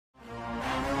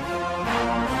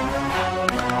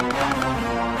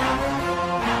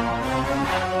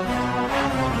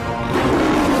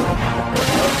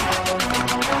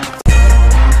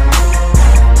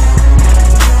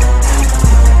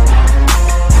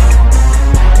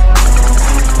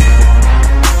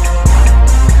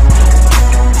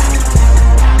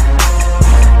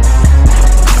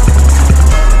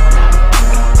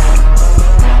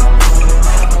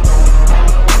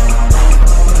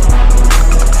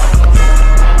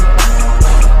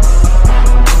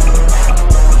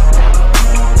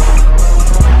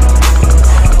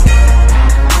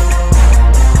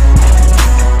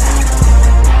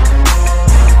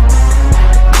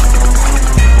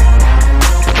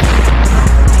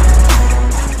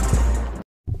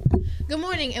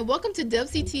morning and welcome to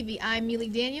WCTV. I'm Mealy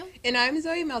Daniel. And I'm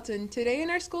Zoe Melton. Today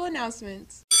in our school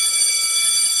announcements.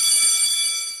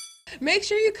 Make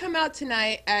sure you come out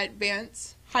tonight at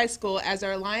Vance High School as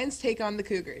our Lions take on the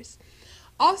Cougars.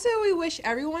 Also, we wish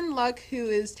everyone luck who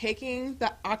is taking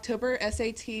the October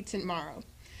SAT tomorrow.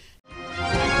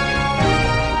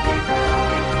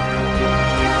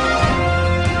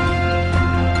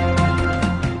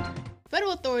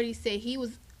 Federal authorities say he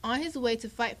was on his way to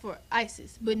fight for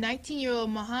ISIS, but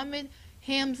 19-year-old Mohammed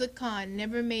Hamza Khan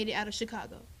never made it out of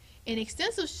Chicago. An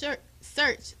extensive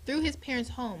search through his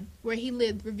parents' home, where he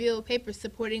lived, revealed papers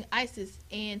supporting ISIS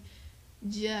and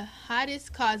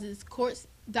jihadist causes, court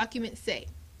documents say.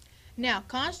 Now,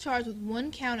 Khan's charged with one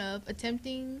count of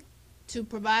attempting to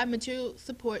provide material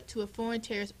support to a foreign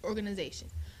terrorist organization.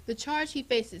 The charge he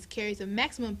faces carries a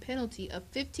maximum penalty of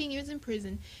 15 years in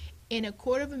prison and a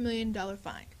 $250,000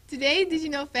 fine. Today's Did You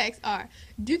Know facts are: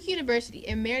 Duke University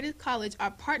and Meredith College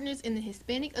are partners in the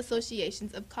Hispanic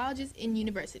Associations of Colleges and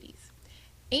Universities.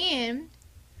 And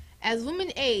as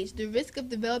women age, the risk of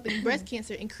developing breast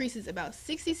cancer increases. About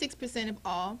 66% of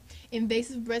all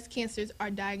invasive breast cancers are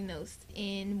diagnosed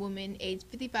in women aged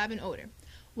 55 and older,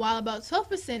 while about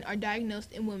 12% are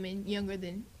diagnosed in women younger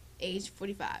than age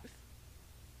 45.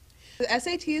 The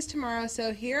SAT is tomorrow,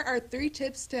 so here are 3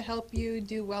 tips to help you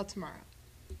do well tomorrow.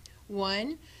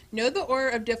 1. Know the order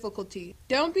of difficulty.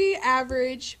 Don't be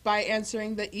average by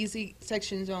answering the easy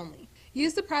sections only.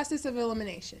 Use the process of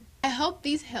elimination. I hope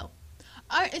these help.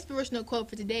 Our inspirational quote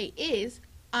for today is,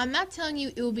 "I'm not telling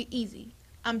you it will be easy.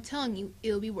 I'm telling you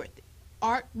it will be worth it."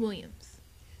 Art Williams.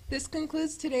 This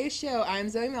concludes today's show. I'm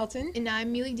Zoe Melton. And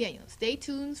I'm Mealy Daniel. Stay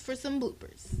tuned for some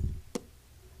bloopers.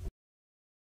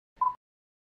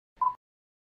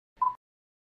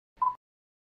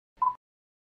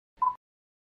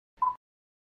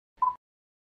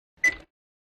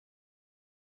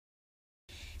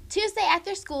 Tuesday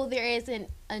after school, there is an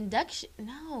induction.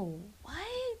 No, what?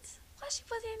 Why she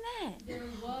put in that? There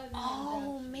was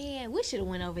Oh man, we should have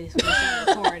went over this when we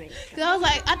started recording. Cause I was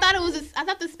like, I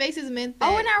thought the spaces meant that.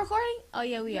 Oh, we're not recording? Oh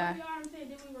yeah, we are. You already said,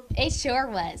 did we record? It sure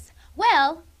was.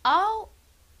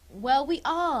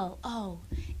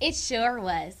 It sure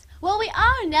was. Well, we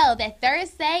all know that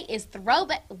Thursday is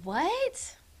throwback.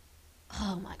 What?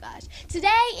 Oh my gosh. Today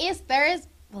is Thursday.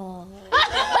 Oh.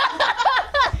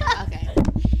 Okay.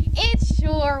 It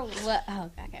sure was. Oh,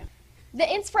 okay. The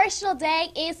inspirational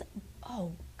day is.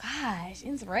 Oh gosh,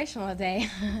 inspirational day.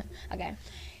 Okay.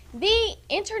 The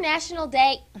International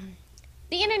Day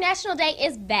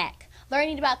is back.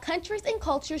 Learning about countries and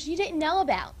cultures you didn't know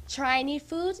about, trying new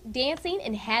foods, dancing,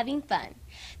 and having fun.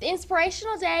 The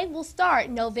Inspirational Day will start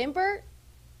November.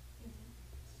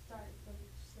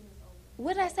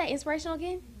 What did I say? Inspirational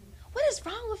again? What is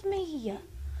wrong with me?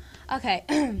 Okay.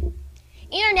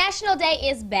 International Day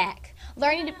is back.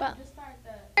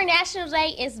 International Day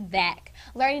is back.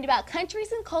 Learning about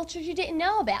countries and cultures you didn't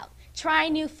know about,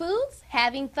 trying new foods,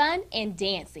 having fun, and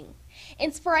dancing.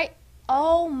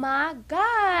 Oh my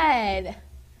God.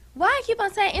 Why I keep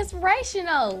on saying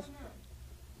inspirational?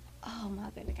 Oh my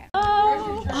goodness. Okay.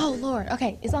 Oh Lord.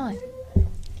 Okay, it's on.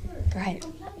 Go ahead.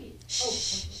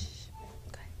 Shh.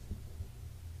 Go ahead.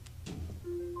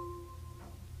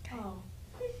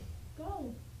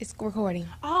 Go. It's recording.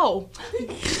 Oh.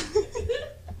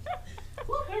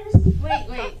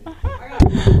 Wait.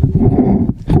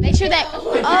 Make sure that.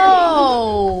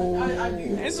 Oh.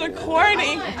 It's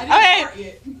recording.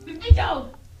 Okay. Go.